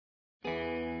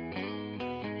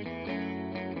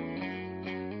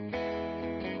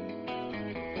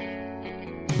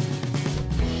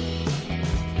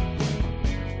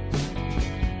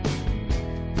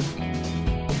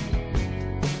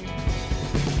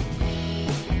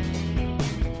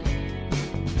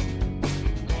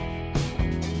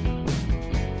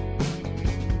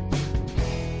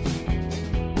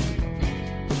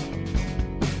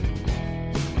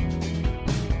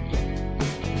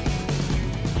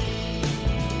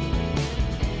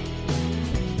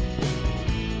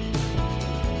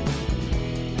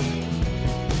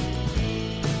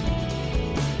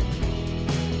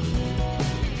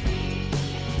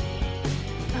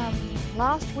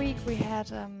last week we had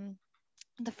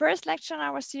the first lecture in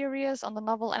our series on the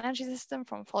novel energy system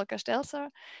from Volker Stelzer,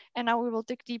 and now we will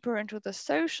dig deeper into the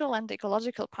social and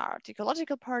ecological part. The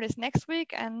ecological part is next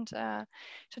week, and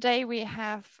today we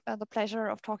have the pleasure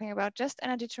of talking about just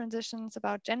energy transitions,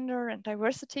 about gender and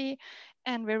diversity,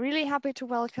 and we're really happy to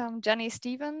welcome Jenny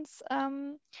Stevens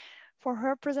for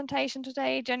her presentation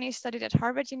today. Jenny studied at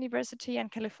Harvard University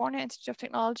and California Institute of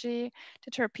Technology,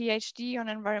 did her PhD on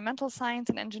environmental science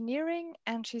and engineering,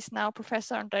 and she's now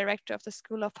professor and director of the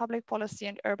School of Public Policy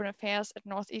and Urban Affairs at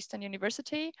Northeastern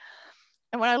University.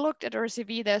 And when I looked at her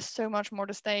CV, there's so much more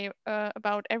to say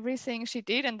about everything she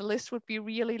did, and the list would be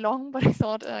really long, but I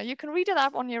thought you can read it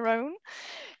up on your own.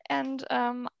 And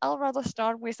I'll rather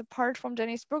start with a part from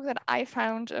Jenny's book that I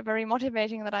found very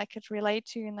motivating, that I could relate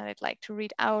to, and that I'd like to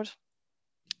read out.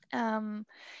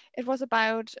 It was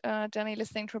about Jenny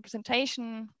listening to a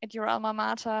presentation at your alma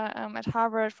mater at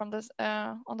Harvard from this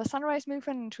on the Sunrise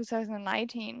Movement in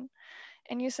 2019.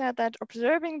 And you said that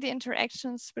observing the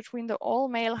interactions between the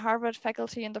all-male Harvard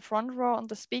faculty in the front row and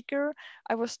the speaker,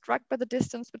 I was struck by the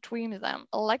distance between them.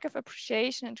 A lack of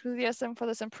appreciation and enthusiasm for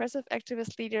this impressive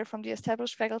activist leader from the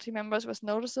established faculty members was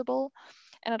noticeable,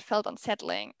 and it felt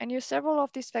unsettling. I knew several of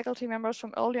these faculty members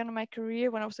from early on in my career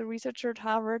when I was a researcher at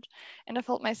Harvard, and I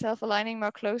felt myself aligning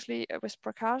more closely with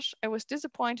Prakash. I was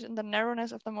disappointed in the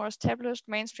narrowness of the more established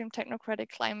mainstream technocratic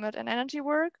climate and energy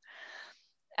work.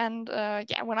 And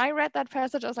yeah, when I read that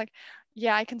passage, I was like,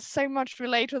 yeah, I can so much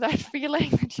relate to that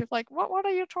feeling. And you're like, what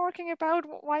are you talking about?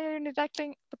 Why are you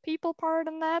neglecting the people part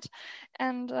in that?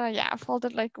 And yeah, I felt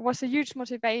it like was a huge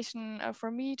motivation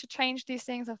for me to change these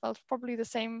things. I felt probably the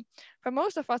same for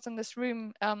most of us in this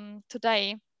room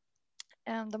today.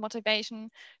 The motivation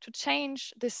to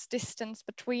change this distance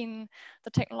between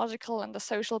the technological and the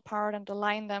social part and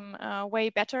align them way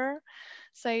better.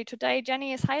 So today,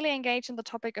 Jenny is highly engaged in the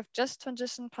topic of just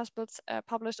transition,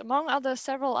 published among others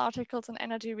several articles on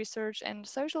energy research and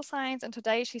social science. And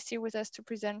today she's here with us to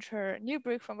present her new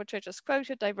book from which I just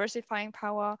quoted, Diversifying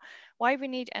Power, Why We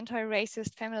Need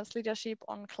Anti-Racist Feminist Leadership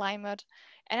on Climate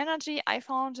and Energy. I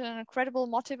found an incredible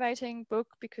motivating book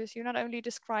because you not only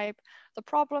describe the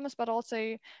problems, but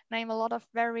also name a lot of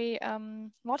very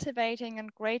motivating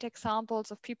and great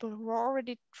examples of people who are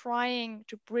already trying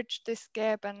to bridge this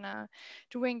gap and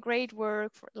doing great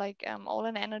work for, like All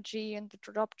in Energy and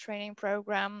the job training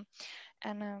program.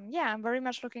 And yeah, I'm very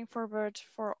much looking forward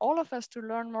for all of us to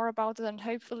learn more about it and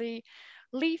hopefully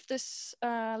leave this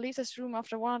room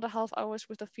after 1.5 hours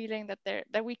with the feeling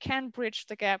that we can bridge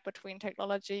the gap between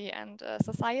technology and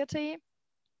society.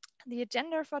 The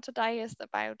agenda for today is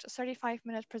about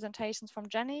 35-minute presentations from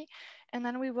Jenny, and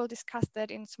then we will discuss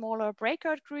that in smaller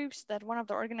breakout groups that one of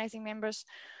the organizing members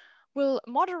will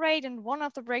moderate, and one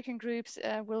of the breaking groups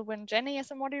will win Jenny as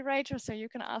a moderator, so you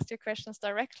can ask your questions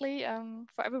directly.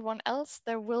 For everyone else,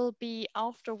 there will be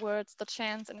afterwards the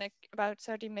chance in about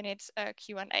 30 minutes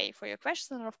Q&A for your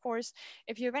questions. And of course,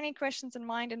 if you have any questions in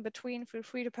mind in between, feel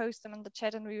free to post them in the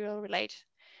chat and we will relate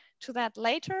to that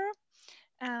later.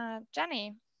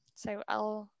 Jenny, so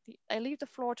I leave the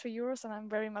floor to yours, and I'm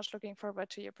very much looking forward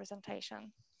to your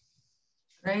presentation.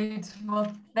 Great.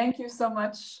 Well, thank you so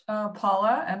much,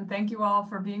 Paula, and thank you all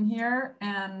for being here.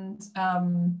 And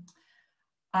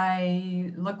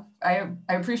I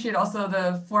appreciate also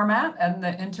the format and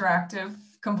the interactive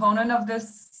component of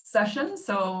this session.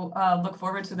 So look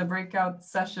forward to the breakout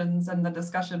sessions and the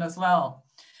discussion as well.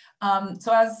 Also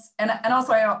I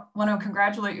want to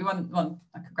congratulate you on, well,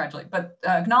 not congratulate, but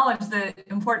acknowledge the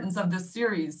importance of this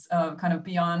series of kind of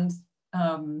beyond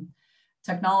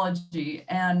technology.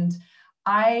 And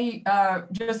I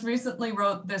just recently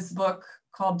wrote this book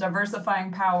called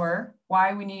Diversifying Power,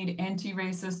 Why We Need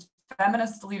Anti-Racist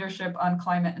Feminist Leadership on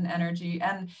Climate and Energy.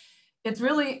 And it's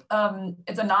really,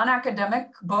 it's a non-academic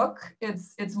book.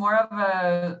 It's more of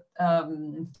a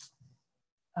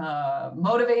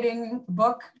motivating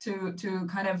book to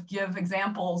kind of give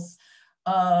examples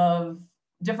of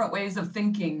different ways of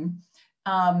thinking.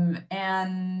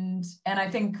 And I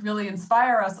think really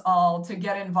inspire us all to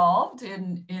get involved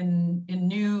in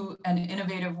new and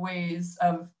innovative ways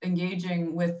of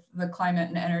engaging with the climate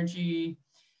and energy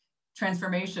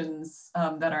transformations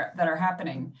that are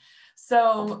happening.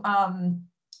 So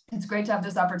it's great to have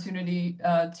this opportunity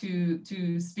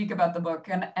to speak about the book,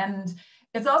 and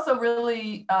it's also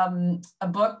really a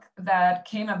book that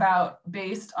came about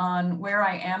based on where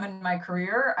I am in my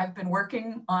career. I've been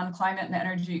working on climate and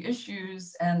energy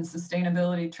issues and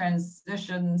sustainability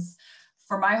transitions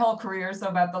for my whole career, so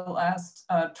about the last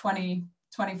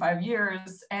 25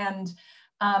 years. And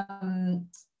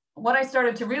what I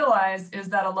started to realize is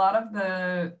that a lot of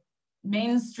the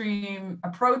mainstream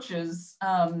approaches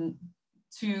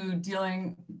to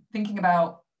thinking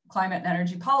about climate and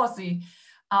energy policy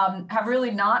have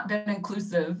really not been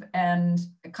inclusive, and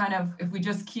kind of, if we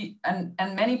just keep, and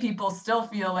many people still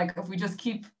feel like if we just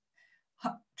keep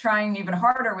trying even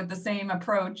harder with the same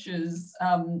approaches,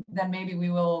 then maybe we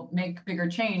will make bigger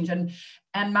change. And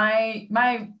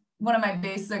one of my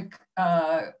basic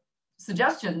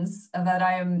suggestions that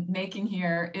I am making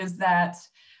here is that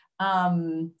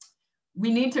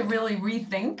we need to really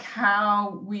rethink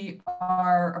how we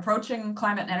are approaching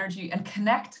climate and energy, and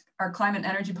connect our climate and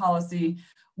energy policy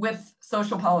with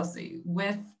social policy,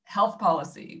 with health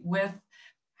policy, with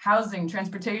housing,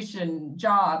 transportation,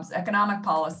 jobs, economic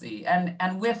policy,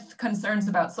 and with concerns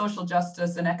about social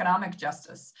justice and economic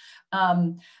justice.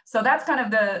 So that's kind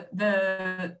of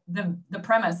the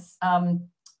premise.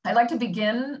 I'd like to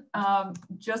begin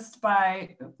just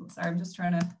by, sorry, I'm just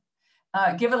trying to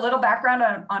give a little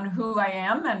background on who I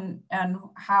am and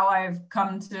how I've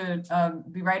come to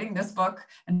be writing this book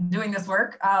and doing this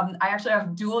work. I actually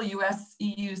have dual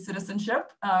US-EU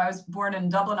citizenship. I was born in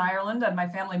Dublin, Ireland, and my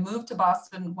family moved to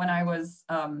Boston when I was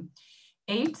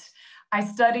 8. I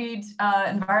studied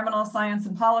environmental science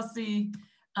and policy,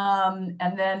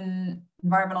 and then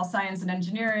environmental science and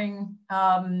engineering,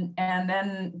 and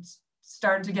then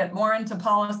started to get more into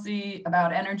policy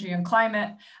about energy and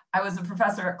climate. I was a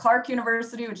professor at Clark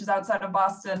University, which is outside of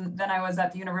Boston. Then I was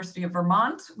at the University of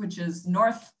Vermont, which is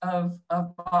north of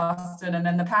Boston. And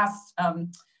then the past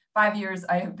 5 years,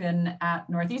 I have been at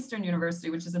Northeastern University,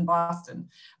 which is in Boston.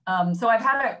 So I've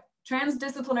had a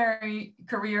transdisciplinary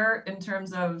career in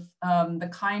terms of the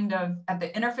kind of, at the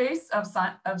interface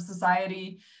of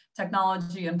society,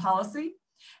 technology, and policy.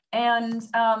 And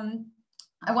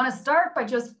I want to start by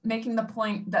just making the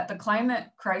point that the climate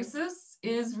crisis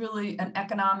is really an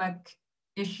economic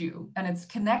issue, and it's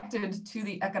connected to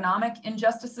the economic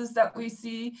injustices that we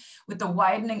see with the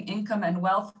widening income and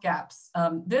wealth gaps.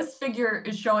 This figure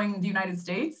is showing the United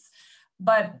States,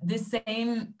 but the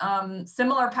same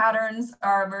similar patterns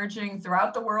are emerging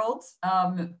throughout the world.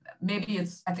 Maybe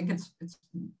I think it's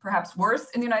perhaps worse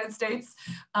in the United States,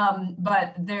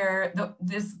 but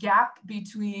this gap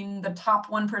between the top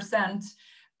 1%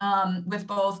 with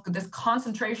both this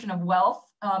concentration of wealth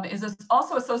is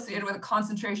also associated with a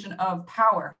concentration of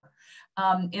power,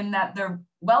 in that the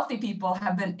wealthy people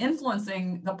have been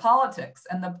influencing the politics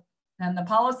and the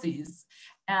policies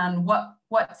and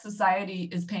what society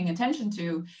is paying attention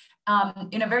to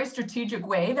in a very strategic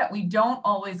way that we don't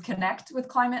always connect with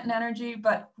climate and energy,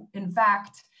 but in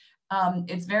fact,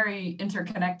 it's very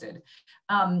interconnected.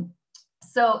 And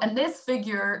this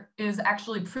figure is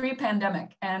actually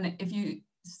pre-pandemic, and if you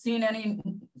seen any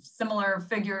similar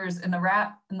figures in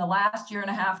the last year and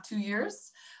a half, 2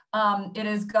 years, it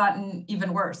has gotten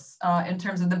even worse in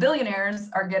terms of the billionaires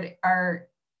are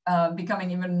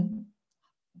becoming even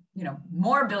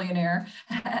more billionaire,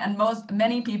 and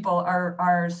many people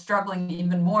are struggling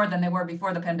even more than they were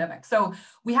before the pandemic. So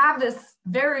we have this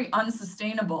very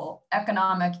unsustainable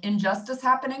economic injustice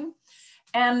happening.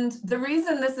 And the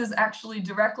reason this is actually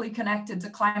directly connected to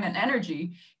climate and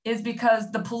energy is because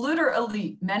the polluter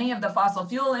elite, many of the fossil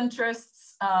fuel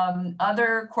interests,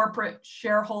 other corporate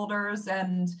shareholders,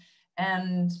 and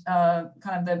kind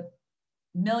of the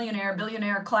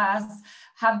billionaire class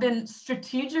have been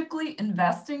strategically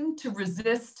investing to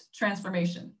resist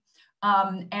transformation.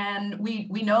 And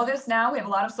we know this now. We have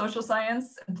a lot of social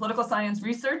science and political science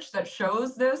research that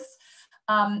shows this.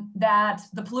 That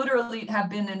the polluter elite have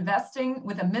been investing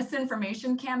with a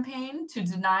misinformation campaign to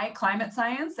deny climate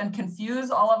science and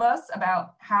confuse all of us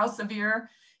about how severe,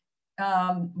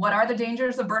 what are the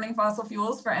dangers of burning fossil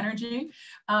fuels for energy,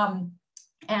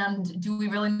 and do we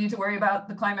really need to worry about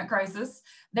the climate crisis?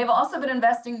 They've also been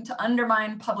investing to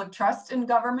undermine public trust in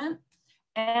government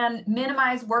and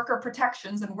minimize worker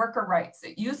protections and worker rights.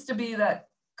 It used to be that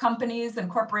companies and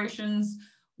corporations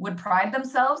would pride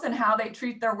themselves in how they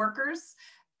treat their workers.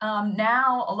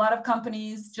 Now, a lot of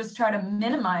companies just try to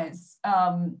minimize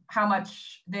how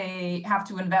much they have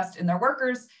to invest in their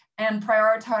workers and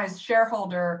prioritize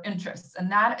shareholder interests.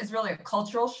 And that is really a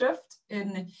cultural shift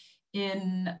in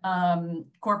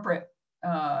corporate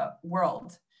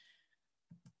world.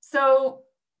 So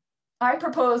I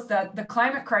propose that the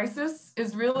climate crisis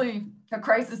is really a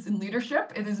crisis in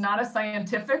leadership. It is not a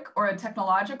scientific or a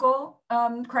technological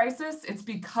crisis. It's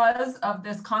because of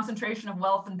this concentration of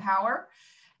wealth and power.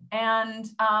 And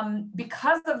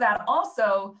because of that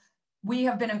also, we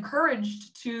have been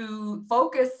encouraged to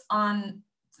focus on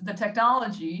the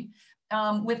technology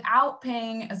without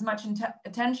paying as much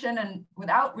attention and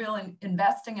without really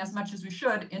investing as much as we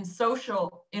should in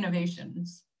social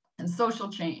innovations. and social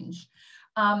change.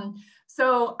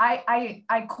 So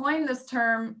I coined this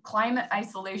term climate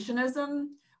isolationism,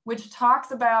 which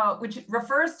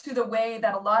refers to the way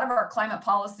that a lot of our climate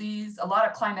policies, a lot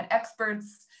of climate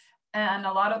experts, and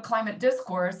a lot of climate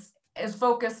discourse is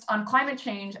focused on climate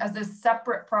change as this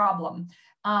separate problem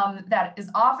that is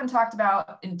often talked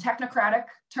about in technocratic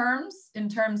terms, in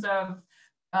terms of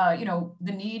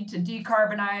the need to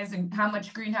decarbonize and how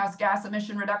much greenhouse gas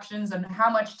emission reductions and how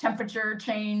much temperature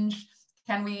change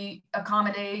can we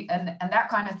accommodate and that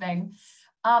kind of thing.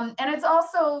 And it's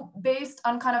also based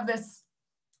on kind of this,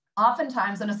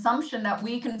 oftentimes, an assumption that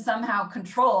we can somehow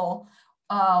control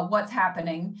what's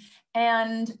happening.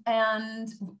 And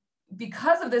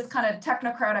because of this kind of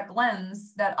technocratic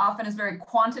lens that often is very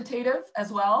quantitative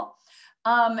as well,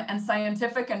 and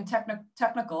scientific and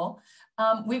technical,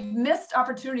 we've missed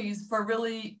opportunities for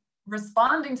really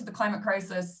responding to the climate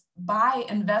crisis by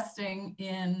investing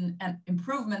in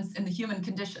improvements in the human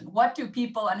condition. What do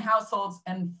people and households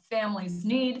and families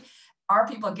need? Are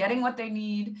people getting what they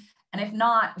need? And if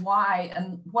not, why?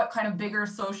 And what kind of bigger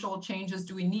social changes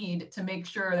do we need to make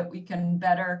sure that we can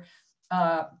better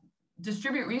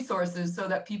distribute resources so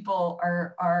that people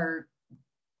are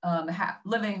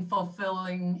living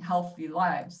fulfilling, healthy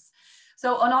lives?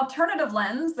 So an alternative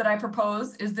lens that I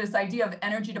propose is this idea of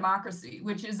energy democracy,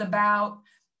 which is about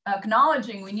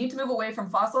acknowledging we need to move away from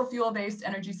fossil fuel-based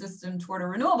energy system toward a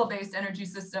renewable-based energy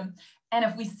system. And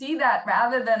if we see that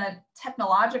rather than a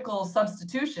technological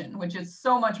substitution, which is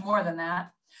so much more than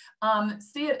that,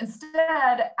 see it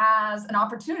instead as an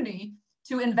opportunity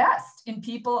to invest in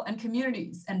people and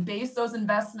communities and base those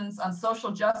investments on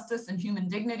social justice and human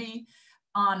dignity,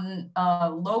 on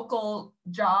local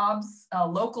jobs,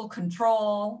 local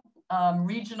control,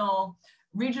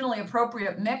 regionally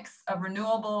appropriate mix of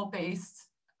renewable-based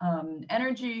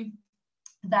energy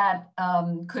that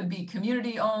could be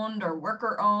community-owned or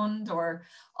worker-owned, or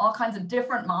all kinds of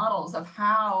different models of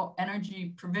how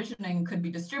energy provisioning could be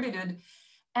distributed.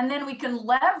 And then we can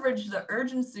leverage the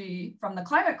urgency from the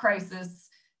climate crisis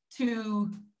to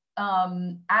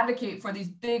advocate for these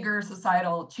bigger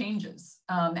societal changes.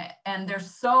 And there's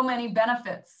so many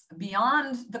benefits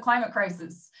beyond the climate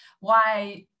crisis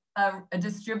why a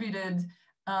distributed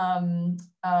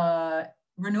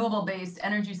renewable-based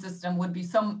energy system would be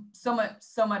so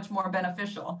much more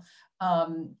beneficial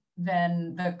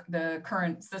than the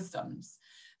current systems.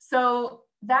 So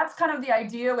that's kind of the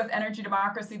idea with energy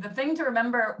democracy. The thing to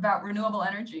remember about renewable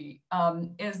energy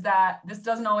is that this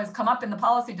doesn't always come up in the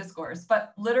policy discourse,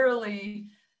 but literally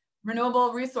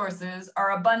renewable resources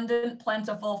are abundant,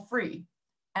 plentiful, free,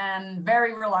 and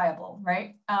very reliable,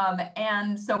 right?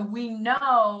 And so we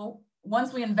know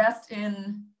once we invest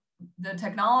in the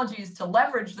technologies to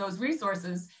leverage those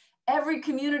resources, every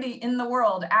community in the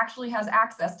world actually has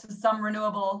access to some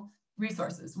renewable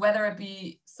resources, whether it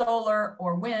be solar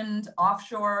or wind,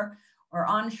 offshore or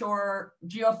onshore,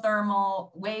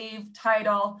 geothermal, wave,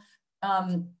 tidal.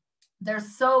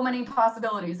 There's so many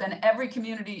possibilities, and every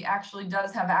community actually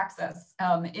does have access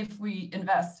if we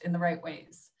invest in the right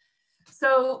ways.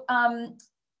 So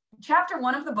chapter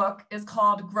 1 of the book is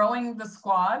called Growing the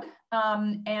Squad.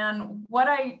 And what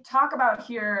I talk about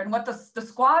here, and what the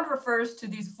squad refers to,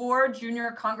 these 4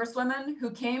 junior congresswomen who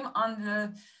came on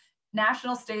the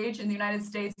national stage in the United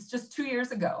States just 2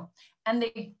 years ago. And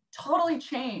they totally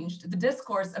changed the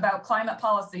discourse about climate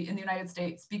policy in the United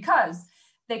States because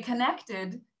they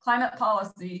connected climate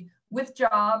policy with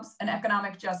jobs and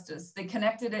economic justice. They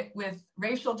connected it with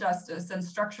racial justice and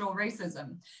structural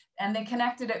racism. And they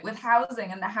connected it with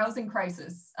housing and the housing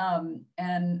crisis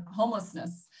and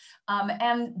homelessness.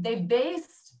 And they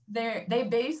base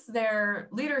their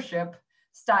leadership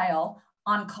style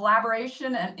on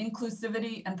collaboration and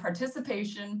inclusivity and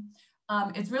participation.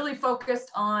 It's really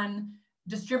focused on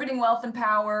distributing wealth and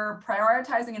power,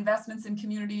 prioritizing investments in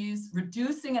communities,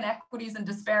 reducing inequities and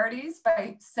disparities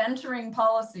by centering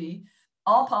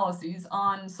all policies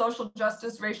on social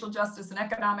justice, racial justice, and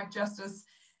economic justice,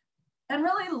 and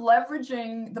really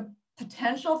leveraging the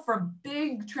potential for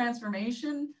big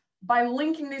transformation by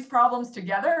linking these problems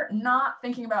together, not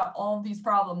thinking about all of these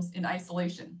problems in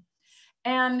isolation.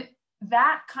 And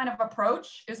that kind of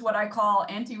approach is what I call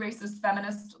anti-racist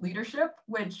feminist leadership,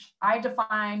 which I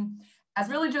define as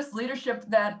really just leadership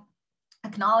that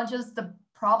acknowledges the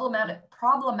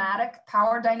problematic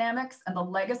power dynamics and the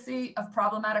legacy of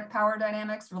problematic power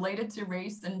dynamics related to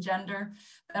race and gender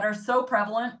that are so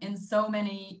prevalent in so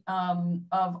many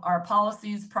of our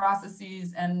policies,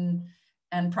 processes, and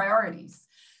priorities.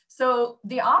 So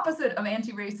the opposite of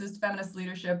anti-racist feminist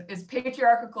leadership is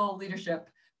patriarchal leadership,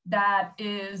 that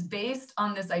is based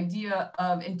on this idea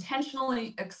of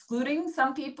intentionally excluding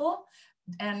some people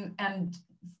and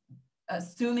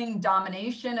assuming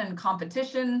domination and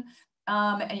competition.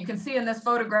 And you can see in this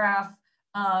photograph,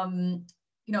 you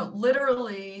know,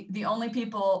 literally the only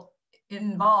people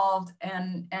involved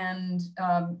and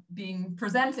being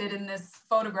presented in this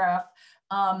photograph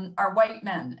are white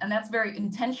men. And that's very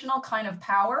intentional kind of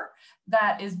power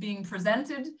that is being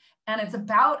presented. And it's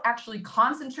about actually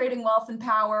concentrating wealth and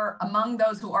power among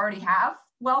those who already have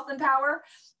wealth and power.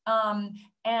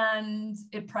 And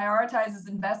it prioritizes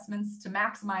investments to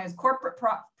maximize corporate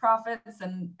profits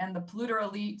and the polluter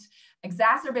elite,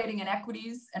 exacerbating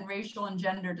inequities and racial and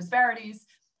gender disparities.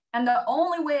 And the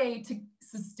only way to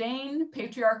sustain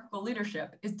patriarchal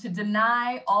leadership is to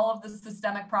deny all of the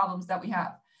systemic problems that we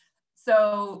have.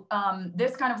 So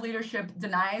this kind of leadership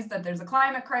denies that there's a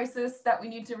climate crisis that we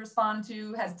need to respond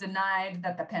to, has denied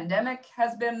that the pandemic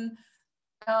has been,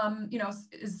 you know,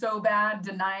 is so bad,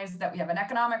 denies that we have an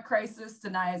economic crisis,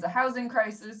 denies a housing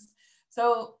crisis.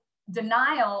 So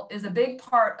denial is a big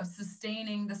part of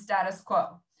sustaining the status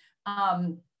quo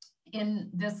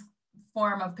in this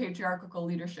form of patriarchal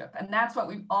leadership. And that's what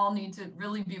we all need to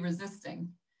really be resisting.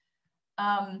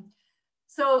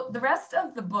 So the rest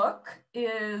of the book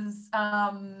is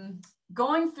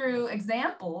going through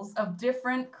examples of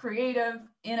different creative,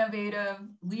 innovative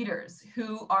leaders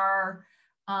who are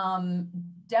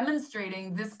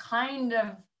demonstrating this kind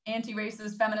of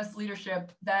anti-racist feminist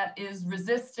leadership that is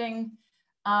resisting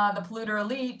the polluter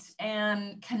elite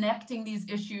and connecting these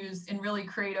issues in really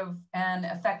creative and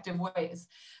effective ways.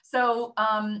 So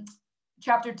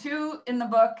chapter 2 in the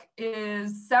book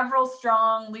is several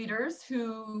strong leaders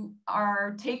who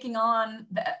are taking on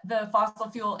the fossil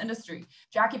fuel industry.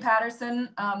 Jackie Patterson,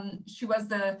 she was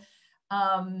the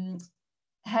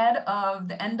head of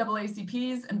the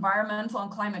NAACP's Environmental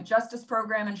and Climate Justice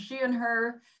Program, and she and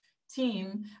her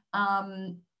team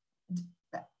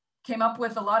came up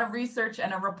with a lot of research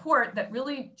and a report that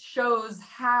really shows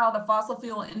how the fossil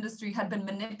fuel industry had been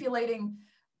manipulating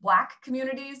Black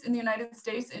communities in the United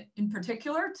States in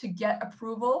particular to get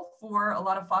approval for a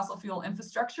lot of fossil fuel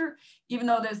infrastructure, even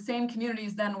though those same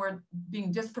communities then were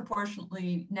being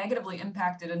disproportionately negatively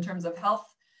impacted in terms of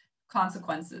health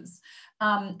consequences.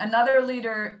 Another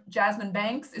leader, Jasmine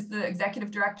Banks, is the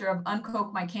executive director of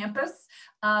Uncoke My Campus,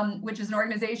 which is an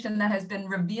organization that has been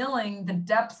revealing the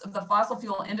depths of the fossil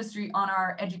fuel industry on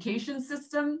our education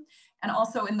system and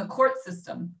also in the court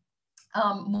system.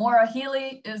 Maura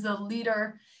Healy is a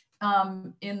leader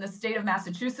in the state of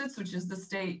Massachusetts, which is the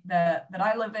state that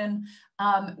I live in.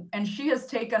 And she has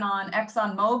taken on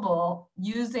ExxonMobil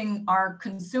using our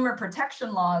consumer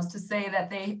protection laws to say that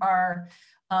they are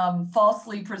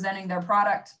falsely presenting their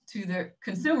product to their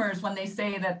consumers when they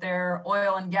say that their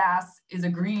oil and gas is a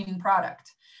green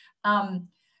product.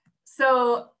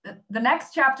 So the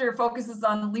next chapter focuses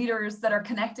on leaders that are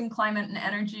connecting climate and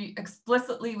energy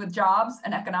explicitly with jobs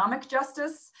and economic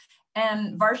justice.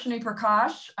 And Varshini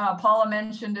Prakash, Paula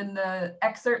mentioned in the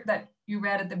excerpt that you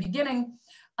read at the beginning,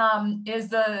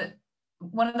 is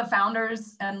one of the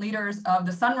founders and leaders of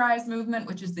the Sunrise Movement,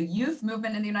 which is the youth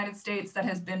movement in the United States that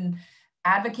has been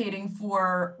advocating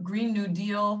for Green New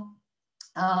Deal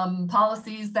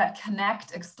policies that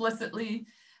connect explicitly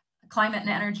climate and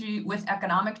energy with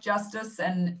economic justice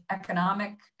and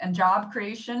economic and job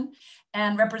creation.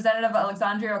 And Representative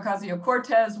Alexandria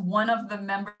Ocasio-Cortez, one of the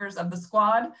members of the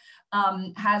squad,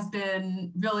 has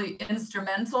been really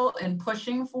instrumental in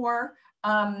pushing for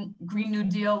Green New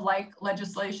Deal-like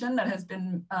legislation that has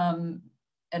been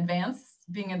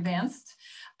being advanced.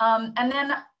 And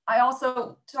then I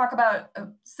also talk about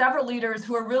several leaders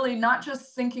who are really not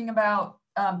just thinking about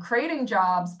creating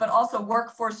jobs, but also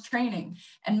workforce training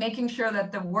and making sure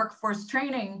that the workforce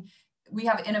training, we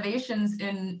have innovations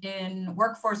in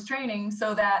workforce training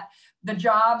so that the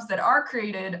jobs that are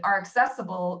created are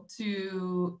accessible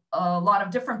to a lot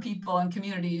of different people and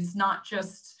communities, not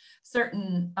just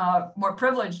certain more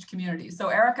privileged communities. So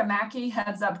Erica Mackey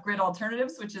heads up Grid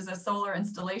Alternatives, which is a solar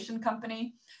installation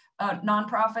company, a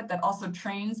nonprofit that also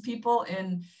trains people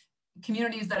in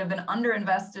communities that have been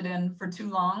underinvested in for too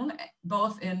long,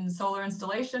 both in solar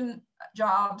installation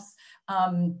jobs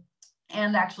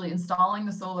and actually installing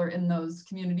the solar in those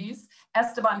communities.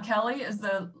 Esteban Kelly is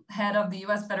the head of the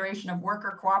U.S. Federation of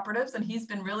Worker Cooperatives, and he's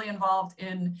been really involved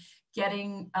in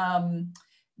getting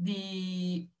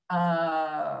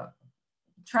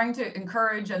trying to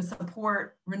encourage and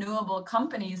support renewable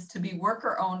companies to be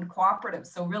worker-owned cooperatives.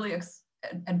 So really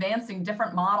advancing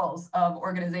different models of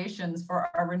organizations for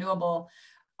our renewable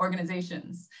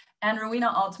organizations. And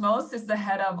Rowena Altmos is the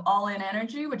head of All In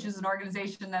Energy, which is an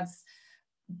organization that's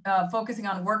focusing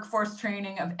on workforce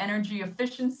training of energy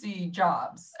efficiency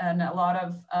jobs, and a lot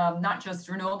of not just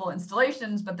renewable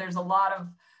installations, but there's a lot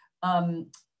of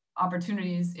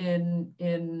opportunities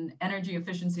in energy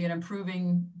efficiency and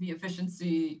improving the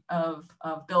efficiency of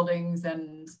buildings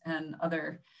and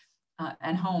other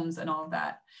and homes and all of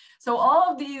that. So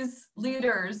all of these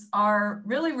leaders are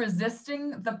really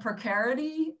resisting the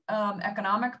precarity,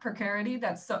 economic precarity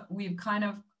that we've kind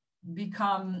of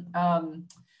become,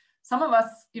 some of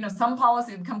us, some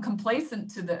policies become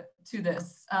complacent to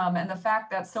this. And the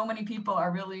fact that so many people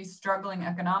are really struggling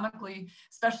economically,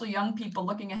 especially young people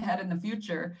looking ahead in the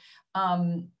future,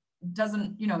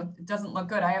 doesn't look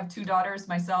good. I have 2 daughters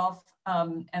myself,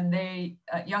 and they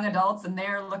young adults, and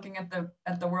they're looking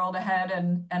at the world ahead,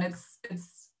 and it's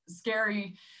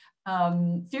scary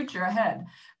future ahead.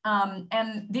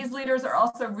 And these leaders are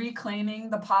also reclaiming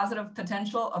the positive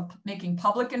potential of making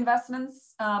public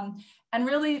investments, and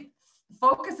really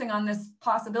focusing on this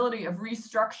possibility of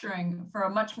restructuring for a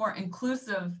much more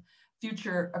inclusive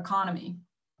future economy.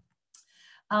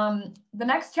 The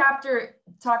next chapter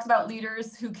talks about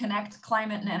leaders who connect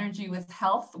climate and energy with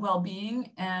health,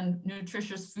 well-being, and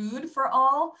nutritious food for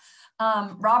all.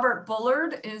 Robert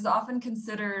Bullard is often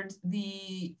considered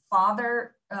the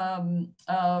father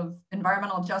of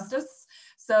environmental justice.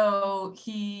 So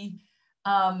he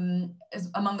is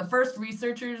among the first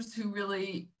researchers who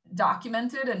really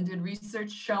documented and did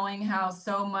research showing how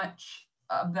so much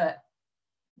of the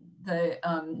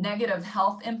negative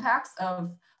health impacts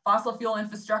of fossil fuel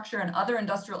infrastructure and other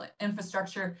industrial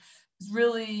infrastructure is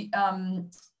really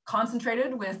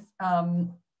concentrated with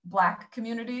Black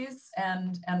communities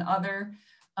and other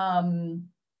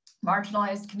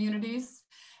marginalized communities.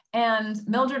 And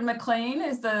Mildred McLean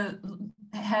is the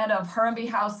head of Harambee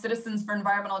House Citizens for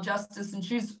Environmental Justice, and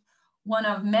she's one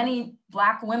of many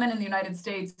Black women in the United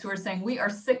States who are saying, we are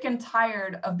sick and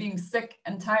tired of being sick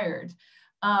and tired.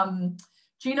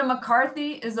 Gina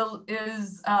McCarthy is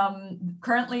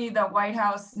currently the White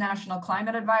House National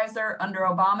Climate Advisor under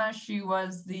Obama. She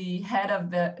was the head of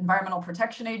the Environmental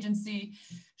Protection Agency.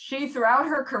 She, throughout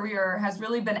her career, has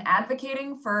really been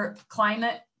advocating for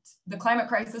the climate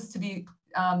crisis to be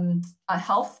a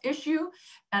health issue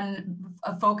and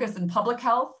a focus in public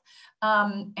health.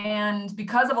 And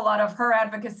because of a lot of her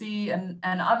advocacy and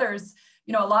others,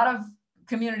 a lot of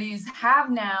communities have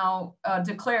now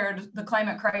declared the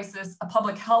climate crisis a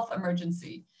public health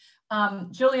emergency.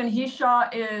 Jillian Heshaw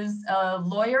is a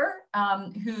lawyer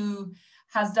who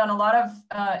has done a lot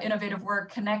of innovative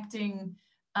work connecting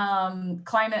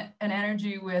climate and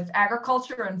energy with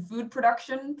agriculture and food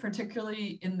production,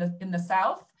 particularly in the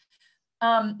South.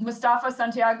 Mustafa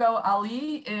Santiago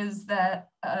Ali is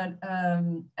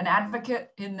an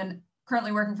advocate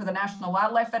currently working for the National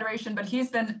Wildlife Federation, but he's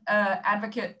been an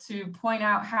advocate to point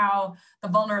out how the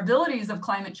vulnerabilities of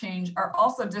climate change are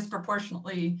also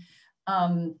disproportionately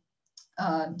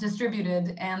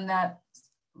distributed, and that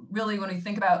really, when we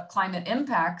think about climate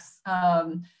impacts,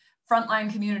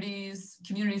 frontline communities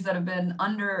that have been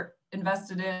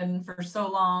under-invested in for so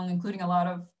long, including a lot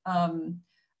of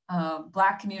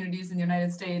Black communities in the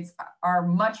United States, are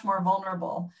much more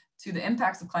vulnerable to the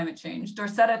impacts of climate change.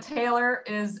 Dorcetta Taylor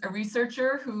is a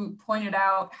researcher who pointed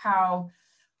out how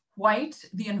white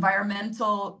the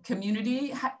environmental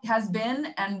community has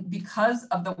been, and because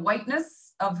of the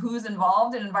whiteness of who's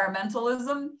involved in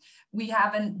environmentalism, we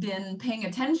haven't been paying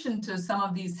attention to some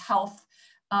of these health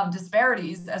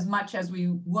disparities as much as we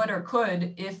would or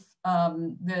could if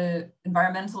the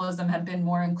environmentalism had been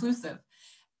more inclusive.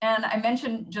 And I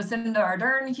mentioned Jacinda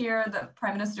Ardern here, the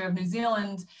Prime Minister of New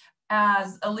Zealand,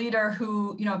 as a leader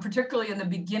who, particularly in the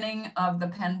beginning of the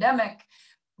pandemic,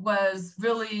 was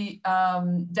really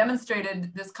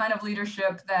demonstrated this kind of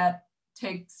leadership that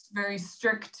takes very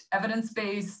strict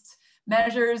evidence-based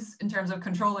measures in terms of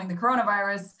controlling the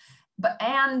coronavirus,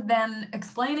 and then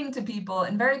explaining to people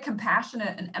in very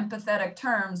compassionate and empathetic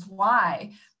terms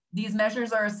why these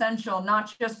measures are essential,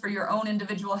 not just for your own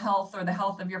individual health or the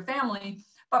health of your family,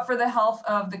 but for the health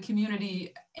of the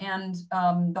community and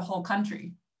the whole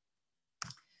country.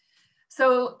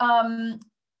 So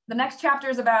the next chapter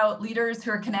is about leaders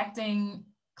who are connecting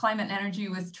climate and energy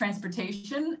with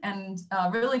transportation and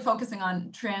really focusing on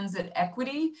transit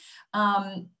equity.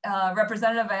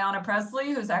 Representative Ayanna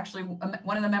Presley, who's actually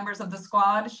one of the members of the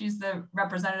squad, she's the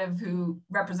representative who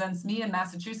represents me in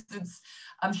Massachusetts.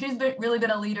 She's really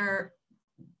been a leader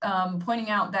pointing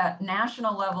out that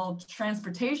national level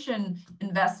transportation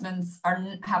investments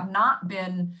have not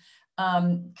been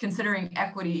considering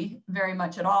equity very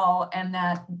much at all, and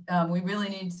that we really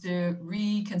need to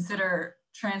reconsider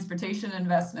transportation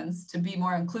investments to be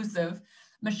more inclusive.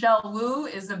 Michelle Wu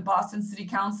is a Boston city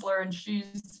councilor, and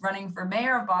she's running for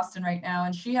mayor of Boston right now.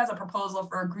 And she has a proposal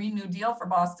for a Green New Deal for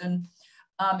Boston,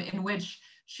 in which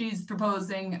she's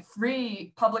proposing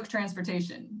free public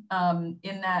transportation,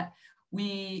 in that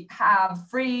we have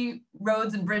free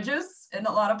roads and bridges in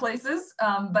a lot of places,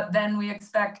 but then we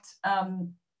expect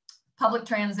public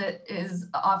transit is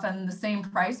often the same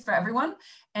price for everyone.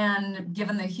 And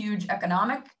given the huge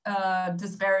economic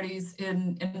disparities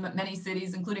in many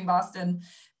cities, including Boston,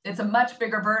 it's a much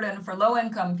bigger burden for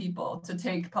low-income people to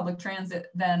take public transit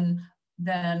than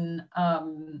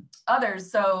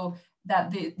others. So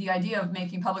that the idea of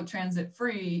making public transit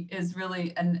free is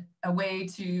really a way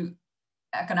to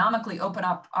economically open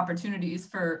up opportunities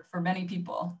for many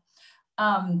people.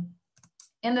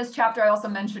 In this chapter, I also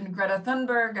mentioned Greta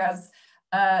Thunberg as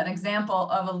an example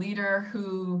of a leader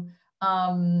who,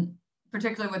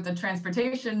 particularly with the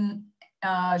transportation,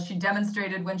 she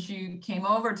demonstrated when she came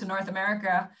over to North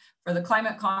America for the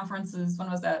climate conferences.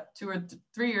 When was that? 2 or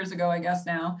 3 years ago, I guess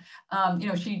now. You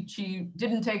know, she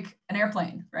didn't take an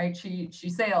airplane, right? She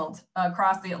sailed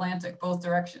across the Atlantic, both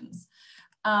directions.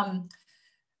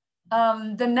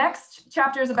 The next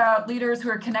chapter is about leaders who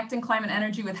are connecting climate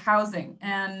energy with housing.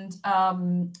 And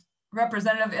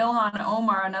Representative Ilhan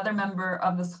Omar, another member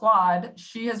of the squad,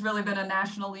 she has really been a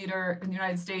national leader in the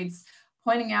United States,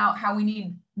 pointing out how we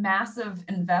need massive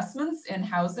investments in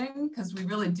housing, because we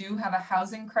really do have a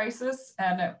housing crisis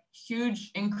and a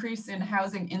huge increase in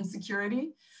housing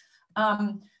insecurity.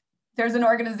 There's an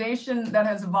organization that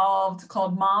has evolved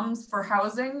called Moms for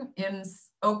Housing in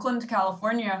Oakland,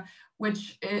 California,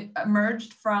 which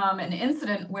emerged from an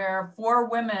incident where 4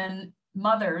 women,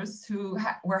 mothers who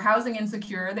were housing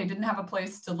insecure, they didn't have a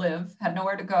place to live, had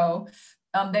nowhere to go.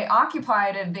 They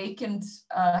occupied a vacant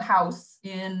house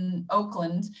in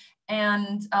Oakland,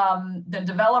 and the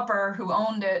developer who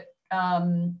owned it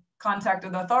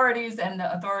contacted the authorities, and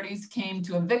the authorities came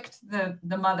to evict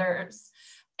the mothers.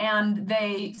 And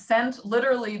they sent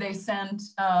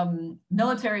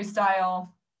military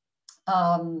style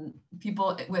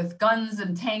people with guns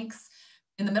and tanks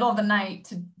in the middle of the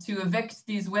night to evict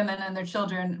these women and their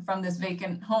children from this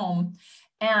vacant home.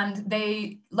 And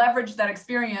they leveraged that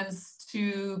experience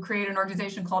to create an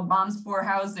organization called Moms for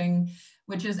Housing,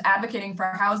 which is advocating for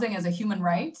housing as a human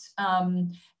right,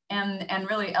 and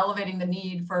really elevating the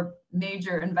need for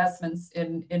major investments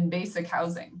in basic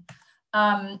housing.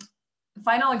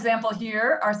 Final example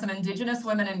here are some Indigenous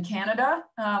women in Canada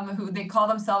who they call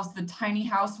themselves the Tiny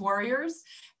House Warriors,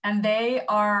 and they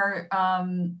are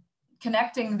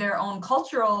connecting their own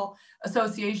cultural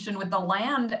association with the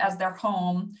land as their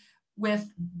home,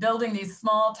 with building these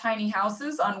small tiny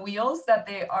houses on wheels that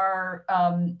they are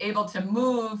able to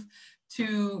move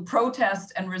to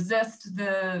protest and resist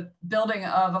the building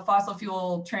of a fossil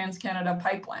fuel Trans-Canada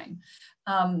pipeline.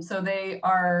 So they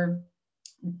are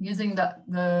using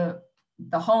the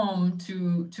home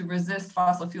to resist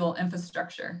fossil fuel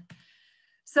infrastructure.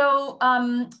 So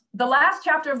the last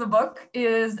chapter of the book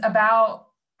is about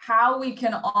how we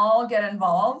can all get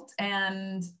involved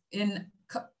and in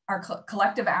our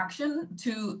collective action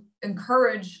to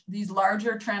encourage these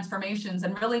larger transformations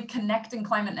and really connecting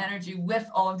climate and energy with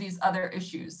all of these other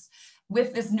issues,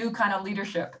 with this new kind of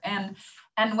leadership. And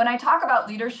when I talk about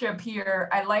leadership here,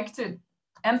 I like to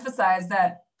emphasize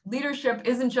that leadership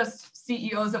isn't just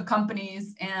CEOs of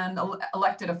companies and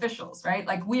elected officials, right?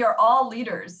 Like, we are all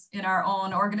leaders in our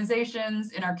own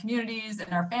organizations, in our communities,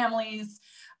 in our families.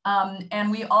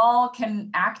 And we all can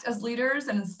act as leaders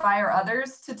and inspire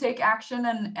others to take action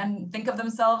and think of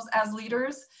themselves as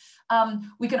leaders.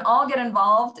 We can all get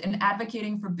involved in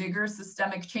advocating for bigger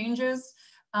systemic changes.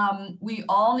 We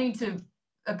all need to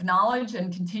acknowledge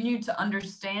and continue to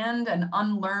understand and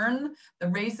unlearn the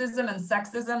racism and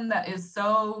sexism that is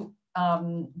so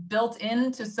built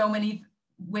into so many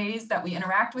ways that we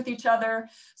interact with each other.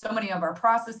 So many of our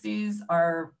processes,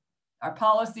 our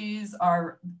policies,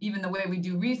 even the way we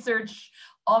do research,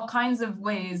 all kinds of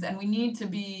ways. And we need to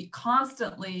be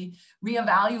constantly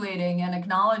reevaluating and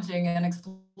acknowledging and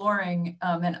exploring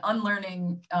and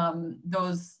unlearning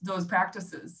those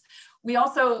practices. We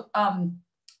also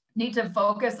need to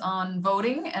focus on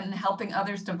voting and helping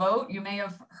others to vote. You may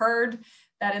have heard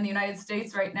that in the United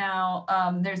States right now,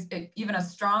 there's even a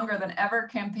stronger than ever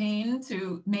campaign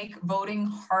to make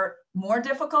voting more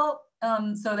difficult,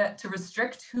 so that to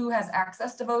restrict who has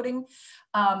access to voting.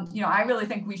 I really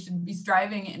think we should be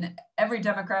striving in every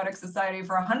democratic society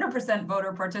for 100%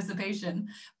 voter participation.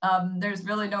 There's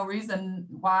really no reason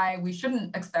why we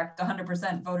shouldn't expect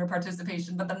 100% voter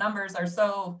participation, but the numbers are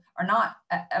not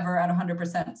ever at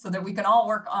 100%, so that we can all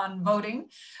work on voting.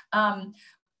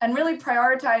 and really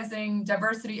prioritizing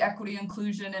diversity, equity,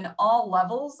 inclusion in all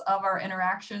levels of our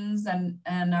interactions and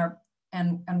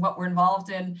what we're involved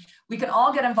in. We can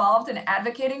all get involved in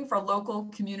advocating for local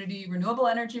community renewable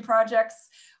energy projects.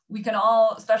 We can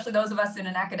all, especially those of us in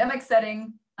an academic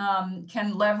setting,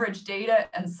 can leverage data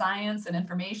and science and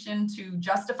information to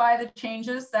justify the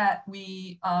changes that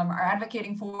we are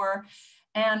advocating for.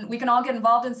 And we can all get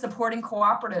involved in supporting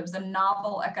cooperatives and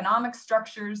novel economic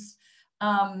structures.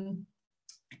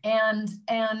 And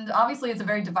obviously it's a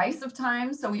very divisive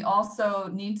time, so we also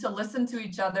need to listen to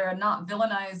each other and not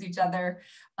villainize each other,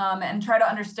 and try to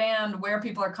understand where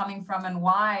people are coming from and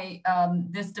why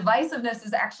this divisiveness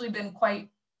has actually been quite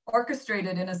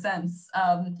orchestrated in a sense.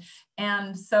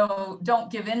 And so don't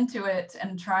give in to it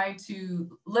and try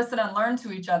to listen and learn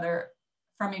to each other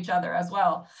from each other as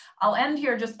well. I'll end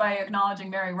here just by acknowledging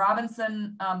Mary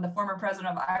Robinson, the former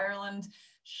president of Ireland.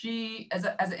 She, as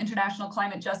an international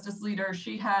climate justice leader,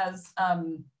 she has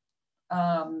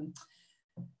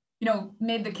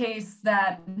made the case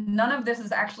that none of this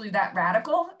is actually that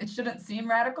radical. It shouldn't seem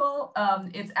radical.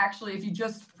 It's actually, if you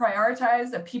just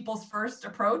prioritize a people's first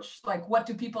approach, like what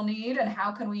do people need and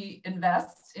how can we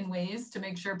invest in ways to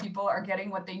make sure people are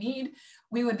getting what they need,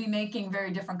 we would be making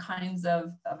very different kinds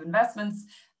of investments.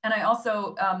 And I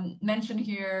also mentioned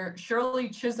here Shirley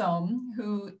Chisholm,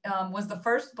 who was the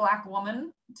first Black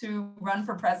woman to run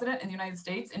for president in the United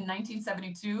States in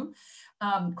 1972,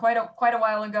 quite a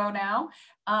while ago now.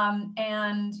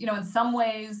 And in some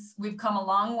ways we've come a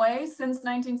long way since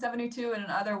 1972, and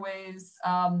in other ways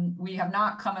we have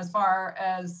not come as far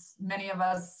as many of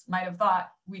us might have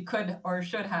thought we could or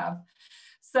should have.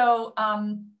 So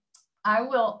I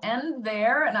will end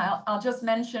there, and I'll just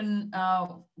mention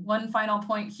one final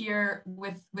point here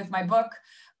with my book.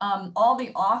 All the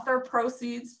author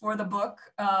proceeds for the book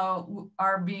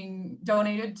are being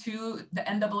donated to the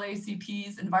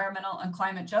NAACP's Environmental and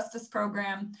Climate Justice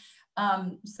Program.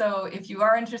 So if you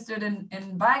are interested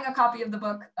in buying a copy of the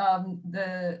book,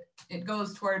 it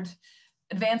goes toward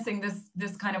advancing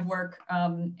this kind of work,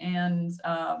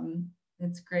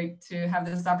 it's great to have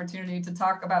this opportunity to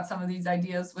talk about some of these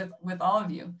ideas with all of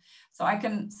you. So I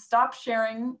can stop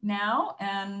sharing now,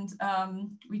 and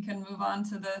we can move on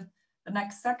to the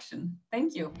next section.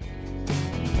 Thank you.